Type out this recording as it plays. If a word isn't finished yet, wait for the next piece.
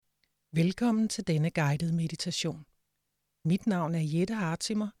Velkommen til denne guidede meditation. Mit navn er Jette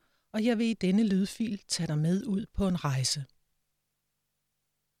Hartimer, og jeg vil i denne lydfil tage dig med ud på en rejse.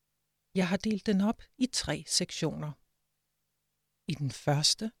 Jeg har delt den op i 3 sektioner. I den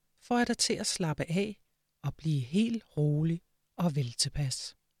første får jeg dig til at slappe af og blive helt rolig og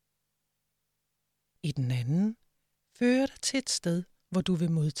veltilpas. I den anden fører jeg dig til et sted, hvor du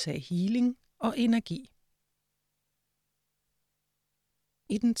vil modtage healing og energi.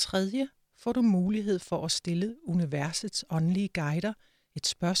 I den tredje får du mulighed for at stille universets åndelige guider et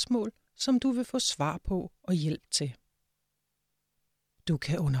spørgsmål, som du vil få svar på og hjælp til. Du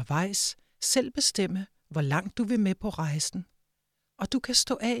kan undervejs selv bestemme, hvor langt du vil med på rejsen, og du kan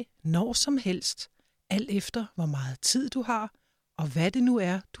stå af når som helst, alt efter hvor meget tid du har, og hvad det nu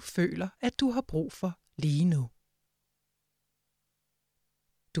er, du føler, at du har brug for lige nu.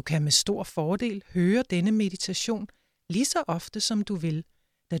 Du kan med stor fordel høre denne meditation lige så ofte som du vil,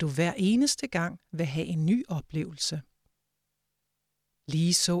 da du hver eneste gang vil have en ny oplevelse.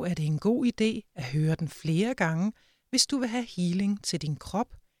 Ligeså er det en god idé at høre den flere gange, hvis du vil have healing til din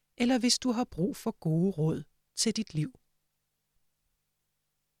krop, eller hvis du har brug for gode råd til dit liv.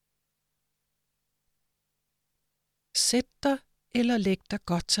 Sæt dig eller læg dig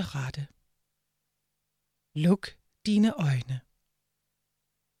godt til rette. Luk dine øjne.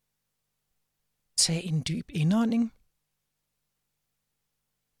 Tag en dyb indånding.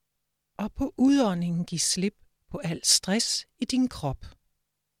 Og på udåndingen giv slip på al stress i din krop.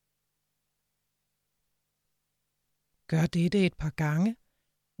 Gør dette et par gange,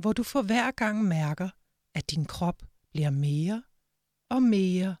 hvor du for hver gang mærker, at din krop bliver mere og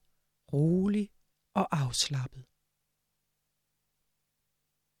mere rolig og afslappet.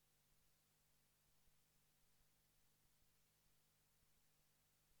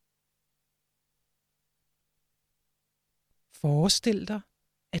 Forestil dig,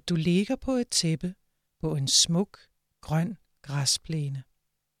 at du ligger på et tæppe på en smuk, grøn græsplæne.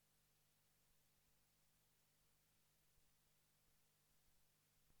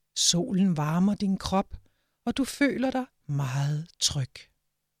 Solen varmer din krop, og du føler dig meget tryg.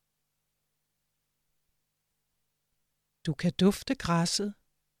 Du kan dufte græsset,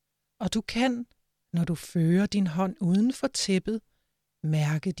 og du kan, når du fører din hånd uden for tæppet,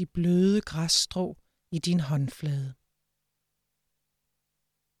 mærke de bløde græsstrå i din håndflade.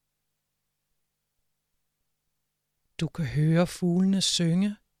 Du kan høre fuglene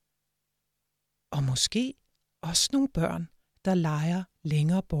synge, og måske også nogle børn, der leger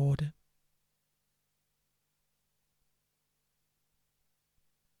længere borte.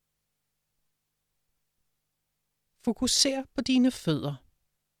 Fokuser på dine fødder.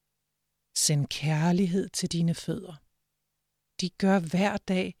 Send kærlighed til dine fødder. De gør hver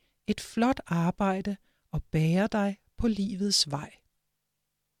dag et flot arbejde og bærer dig på livets vej.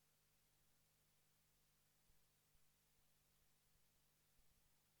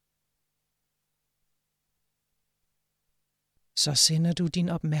 Så sender du din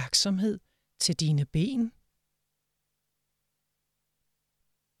opmærksomhed til dine ben.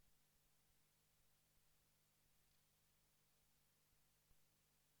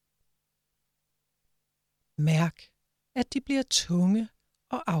 Mærk, at de bliver tunge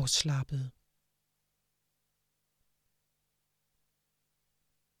og afslappede.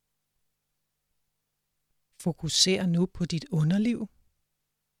 Fokuser nu på dit underliv.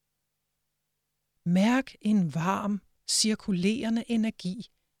 Mærk en varm, cirkulerende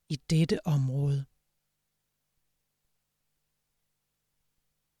energi i dette område.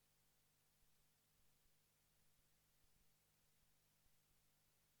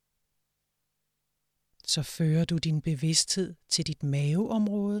 Så fører du din bevidsthed til dit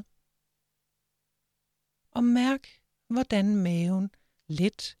maveområde og mærk, hvordan maven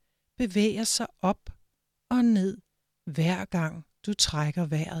let bevæger sig op og ned, hver gang du trækker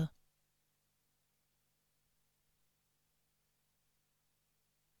vejret.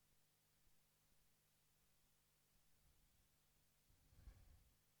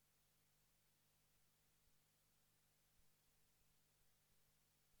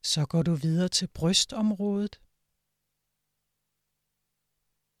 Så går du videre til brystområdet.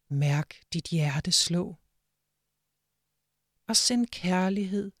 Mærk dit hjerte slå. Og send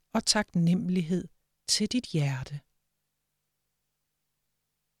kærlighed og taknemmelighed til dit hjerte.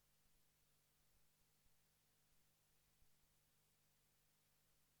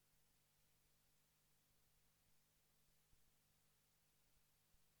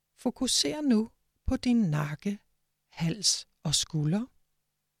 Fokuser nu på din nakke, hals og skulder.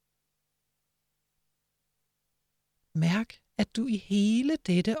 Mærk, at du i hele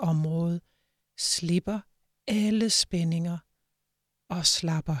dette område slipper alle spændinger og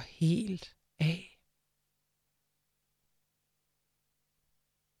slapper helt af.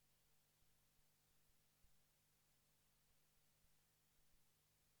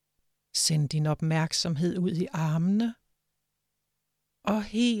 Send din opmærksomhed ud i armene og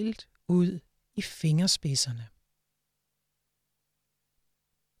helt ud i fingerspidserne.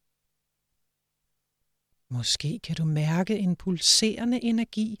 Måske kan du mærke en pulserende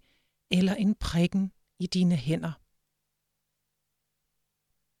energi eller en prikken i dine hænder.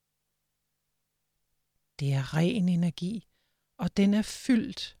 Det er ren energi, og den er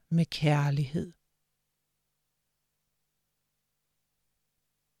fyldt med kærlighed.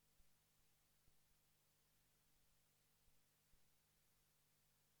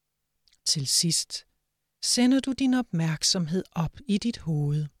 Til sidst sender du din opmærksomhed op i dit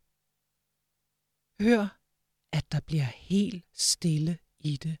hoved. Hør, at der bliver helt stille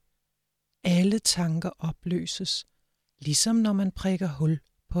i det. Alle tanker opløses, ligesom når man prikker hul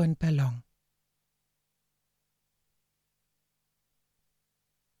på en ballon.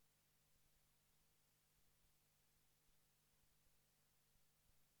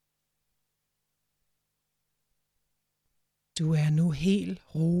 Du er nu helt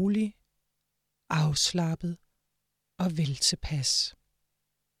rolig, afslappet og vel tilpas.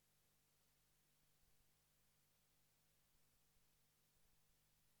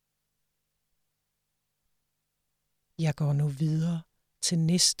 Jeg går nu videre til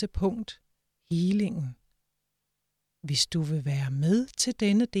næste punkt, healingen. Hvis du vil være med til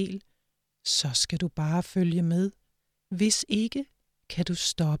denne del, så skal du bare følge med. Hvis ikke, kan du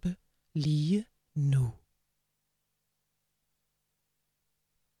stoppe lige nu.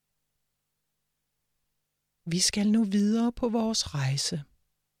 Vi skal nu videre på vores rejse.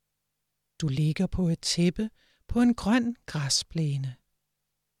 Du ligger på et tæppe på en grøn græsplæne.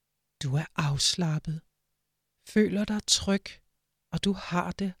 Du er afslappet, føler dig tryg, og du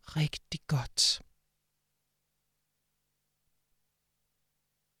har det rigtig godt.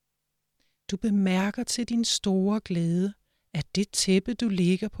 Du bemærker til din store glæde, at det tæppe, du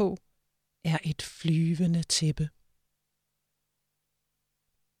ligger på, er et flyvende tæppe.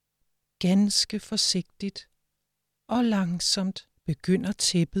 Ganske forsigtigt og langsomt begynder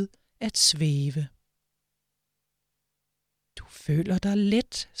tæppet at svæve. Du føler dig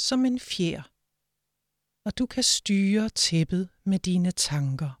let som en fjer, og du kan styre tæppet med dine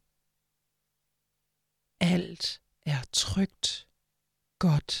tanker. Alt er trygt,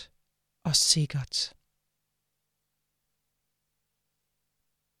 godt og sikkert.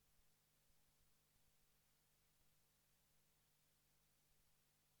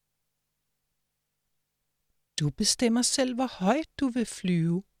 Du bestemmer selv, hvor højt du vil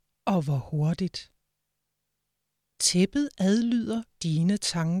flyve og hvor hurtigt. Tæppet adlyder dine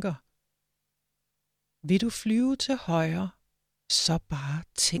tanker. Vil du flyve til højre, så bare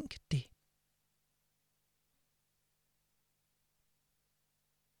tænk det.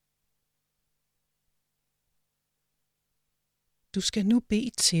 Du skal nu bede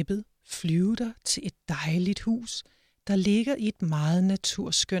tæppet flyve dig til et dejligt hus, der ligger i et meget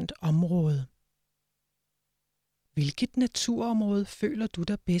naturskønt område. Hvilket naturområde føler du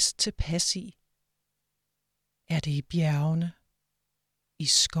dig bedst tilpas i? Er det i bjergene, i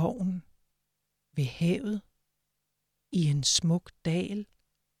skoven, ved havet, i en smuk dal,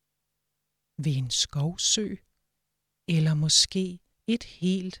 ved en skovsø, eller måske et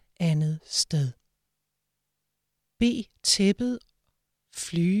helt andet sted? Bed tæppet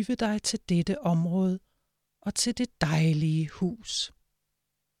flyve dig til dette område og til det dejlige hus.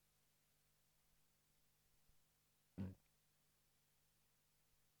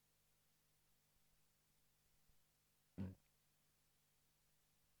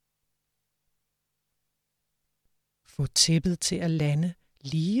 Få tæppet til at lande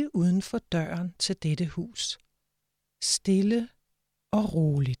lige uden for døren til dette hus. Stille og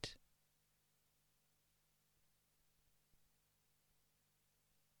roligt.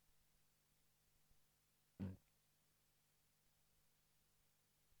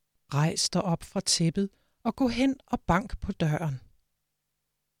 Rejs dig op fra tæppet og gå hen og bank på døren.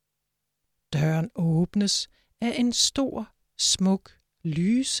 Døren åbnes af en stor, smuk,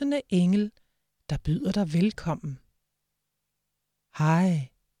 lysende engel, der byder dig velkommen. Hej,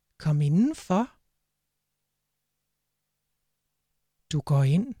 kom indenfor. Du går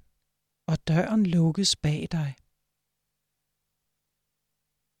ind, og døren lukkes bag dig.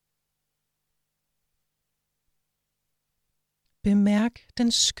 Bemærk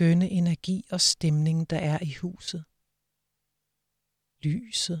den skønne energi og stemning, der er i huset.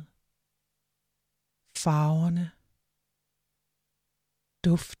 Lyset, farverne,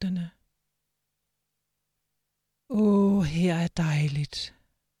 duftene. Her er dejligt.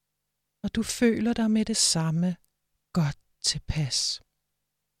 Og du føler dig med det samme godt tilpas.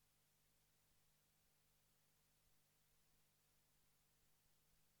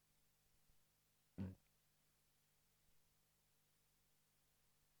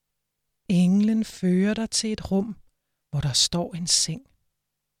 Englen fører dig til et rum, hvor der står en seng.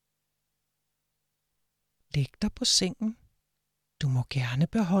 Læg dig på sengen. Du må gerne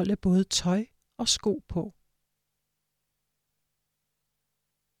beholde både tøj og sko på.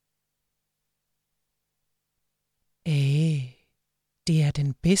 Det er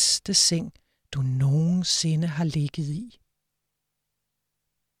den bedste seng, du nogensinde har ligget i.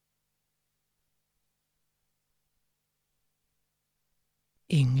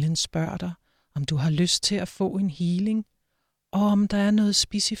 Englen spørger dig, om du har lyst til at få en healing, og om der er noget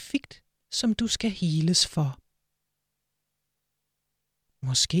specifikt, som du skal heales for.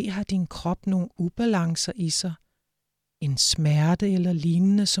 Måske har din krop nogle ubalancer i sig, en smerte eller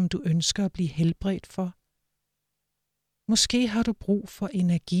lignende, som du ønsker at blive helbredt for. Måske har du brug for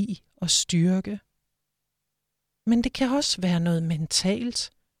energi og styrke. Men det kan også være noget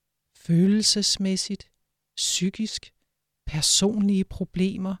mentalt, følelsesmæssigt, psykisk, personlige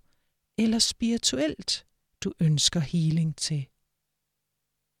problemer eller spirituelt, du ønsker healing til.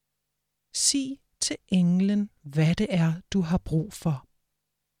 Sig til englen, hvad det er, du har brug for.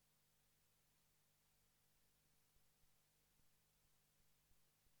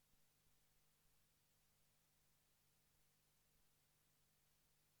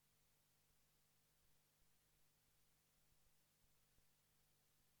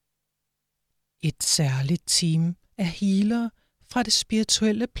 Et særligt team af healere fra det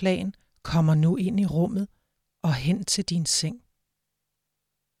spirituelle plan kommer nu ind i rummet og hen til din seng.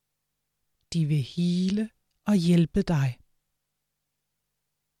 De vil heale og hjælpe dig.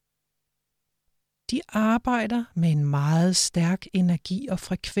 De arbejder med en meget stærk energi og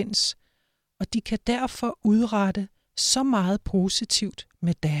frekvens, og de kan derfor udrette så meget positivt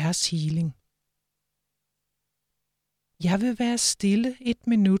med deres healing. Jeg vil være stille 1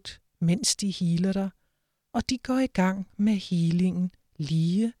 minut, mens de healer dig, og de går i gang med healingen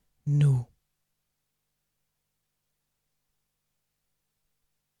lige nu.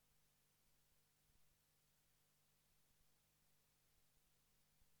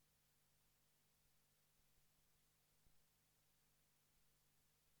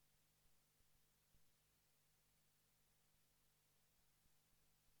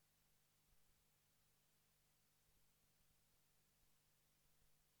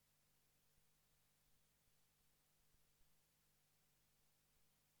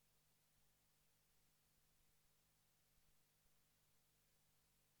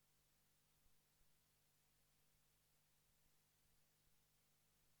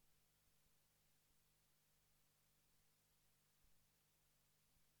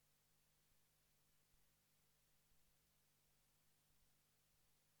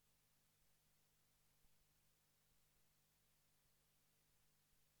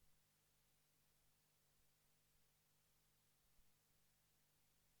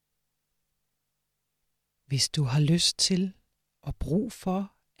 Hvis du har lyst til og brug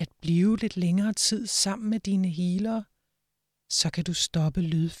for at blive lidt længere tid sammen med dine healere, så kan du stoppe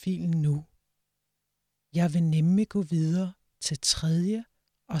lydfilen nu. Jeg vil nemlig gå videre til 3.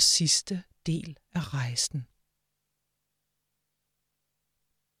 og sidste del af rejsen.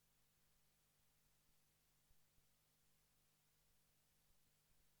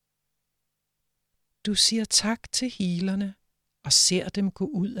 Du siger tak til healerne og ser dem gå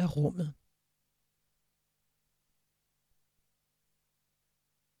ud af rummet.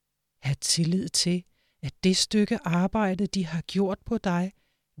 Ha' tillid til, at det stykke arbejde, de har gjort på dig,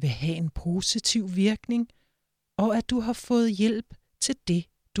 vil have en positiv virkning, og at du har fået hjælp til det,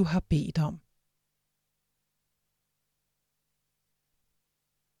 du har bedt om.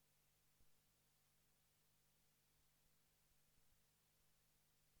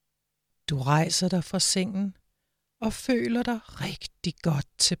 Du rejser dig fra sengen og føler dig rigtig godt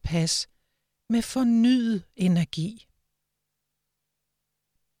tilpas med fornyet energi.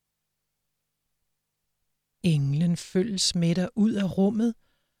 Englen følges med dig ud af rummet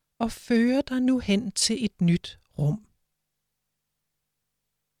og fører dig nu hen til et nyt rum.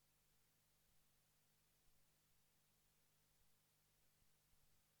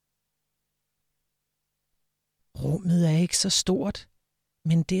 Rummet er ikke så stort,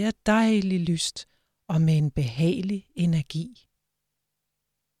 men det er dejligt lyst og med en behagelig energi.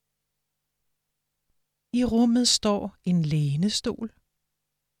 I rummet står en lænestol,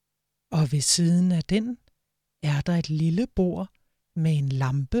 og ved siden af den er der et lille bord med en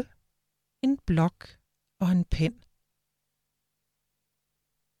lampe, en blok og en pen.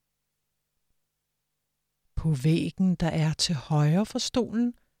 På væggen, der er til højre for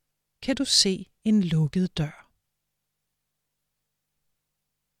stolen, kan du se en lukket dør.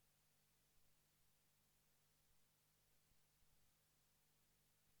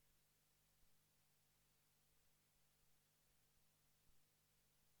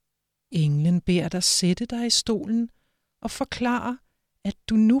 Englen beder dig sætte dig i stolen og forklarer, at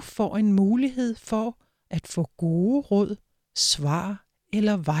du nu får en mulighed for at få gode råd, svar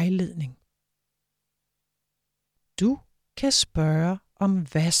eller vejledning. Du kan spørge om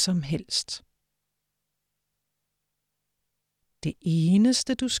hvad som helst. Det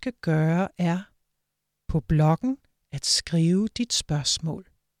eneste du skal gøre er på bloggen at skrive dit spørgsmål.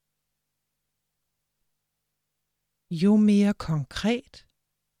 Jo mere konkret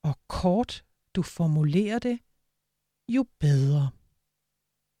og kort du formulerer det, jo bedre.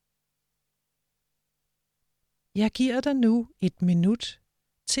 Jeg giver dig nu 1 minut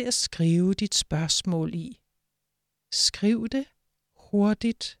til at skrive dit spørgsmål i. Skriv det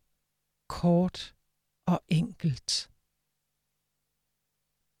hurtigt, kort og enkelt.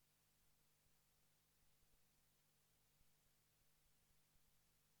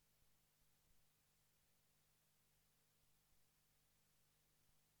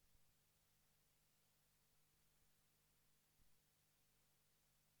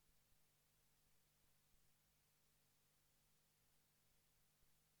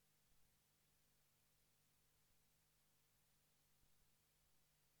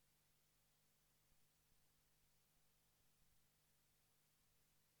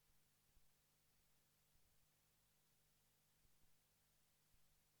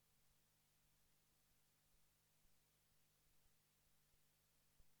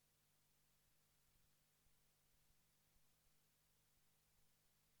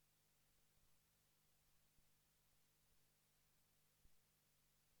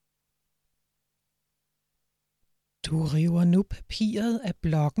 Du river nu papiret af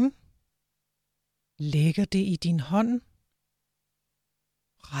blokken, lægger det i din hånd,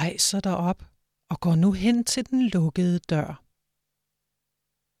 rejser dig op og går nu hen til den lukkede dør.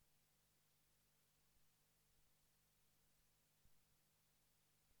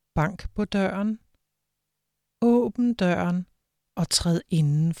 Bank på døren, åbn døren og træd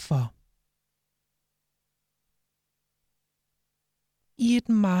indenfor. I et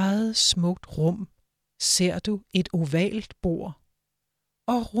meget smukt rum ser du et ovalt bord,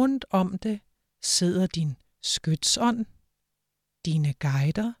 og rundt om det sidder din skytsånd, dine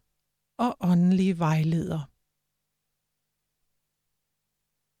guider og åndelige vejleder.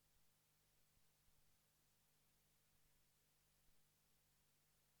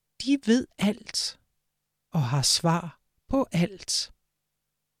 De ved alt og har svar på alt.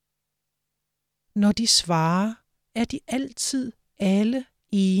 Når de svarer, er de altid alle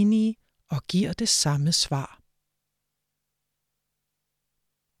enige og giver det samme svar.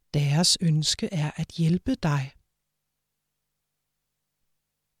 Deres ønske er at hjælpe dig.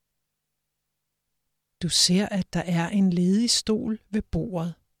 Du ser, at der er en ledig stol ved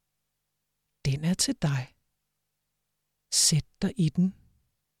bordet. Den er til dig. Sæt dig i den.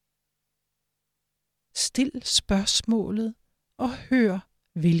 Stil spørgsmålet og hør,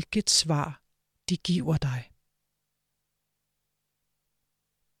 hvilket svar de giver dig.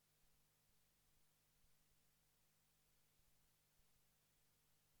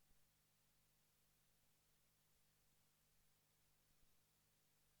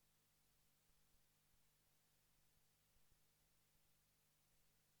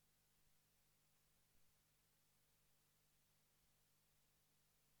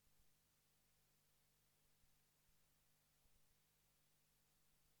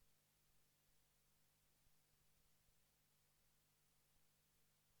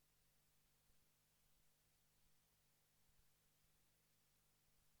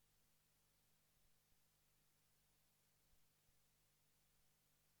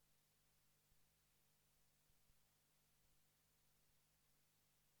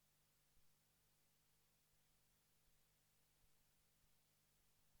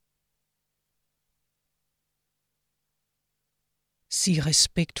 Sig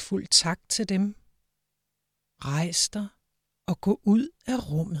respektfuldt tak til dem. Rejs dig og gå ud af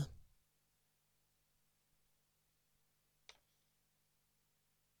rummet.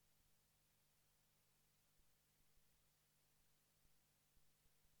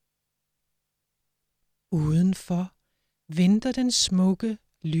 Udenfor venter den smukke,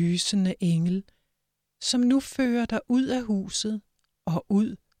 lysende engel, som nu fører dig ud af huset og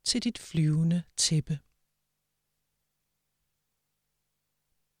ud til dit flyvende tæppe.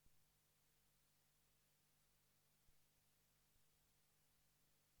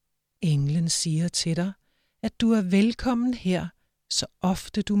 Englen siger til dig, at du er velkommen her, så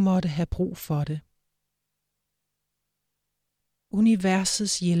ofte du måtte have brug for det.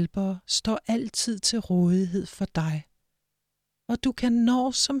 Universets hjælpere står altid til rådighed for dig, og du kan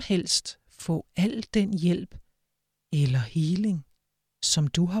når som helst få al den hjælp eller healing, som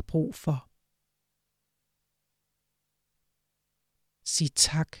du har brug for. Sig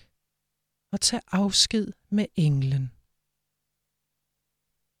tak og tag afsked med englen.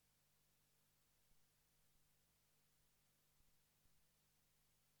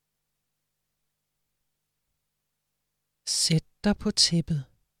 Sæt dig på tæppet.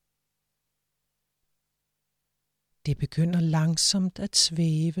 Det begynder langsomt at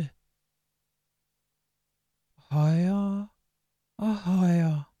svæve. Højere og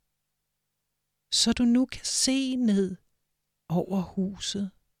højere, så du nu kan se ned over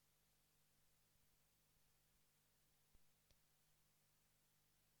huset.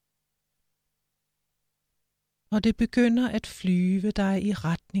 Og det begynder at flyve dig i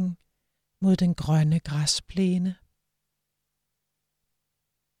retning mod den grønne græsplæne.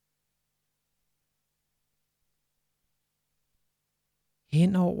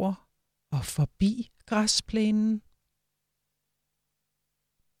 Henover og forbi græsplænen.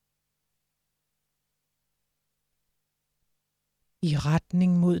 I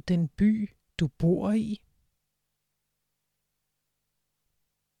retning mod den by, du bor i.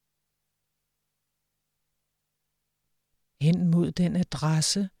 Hen mod den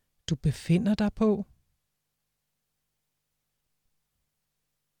adresse, du befinder dig på.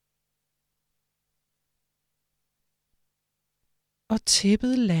 Og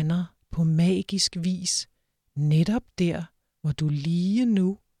tæppet lander på magisk vis netop der, hvor du lige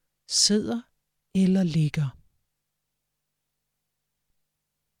nu sidder eller ligger.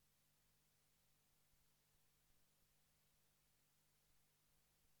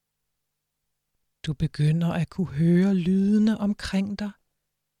 Du begynder at kunne høre lydene omkring dig.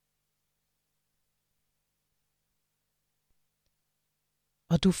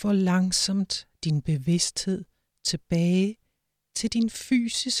 Og du får langsomt din bevidsthed tilbage til din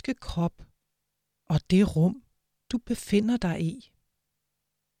fysiske krop og det rum, du befinder dig i.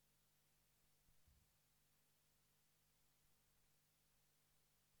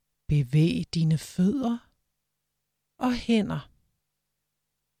 Bevæg dine fødder og hænder.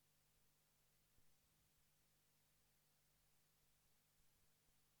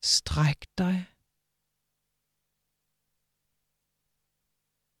 Stræk dig.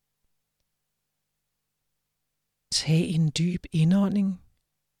 Tag en dyb indånding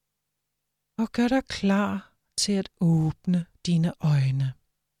og gør dig klar til at åbne dine øjne.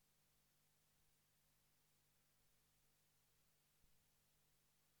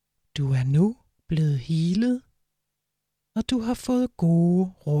 Du er nu blevet healet, og du har fået gode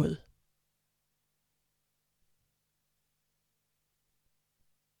råd.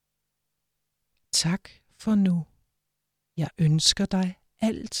 Tak for nu. Jeg ønsker dig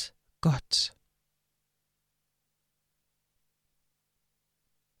alt godt.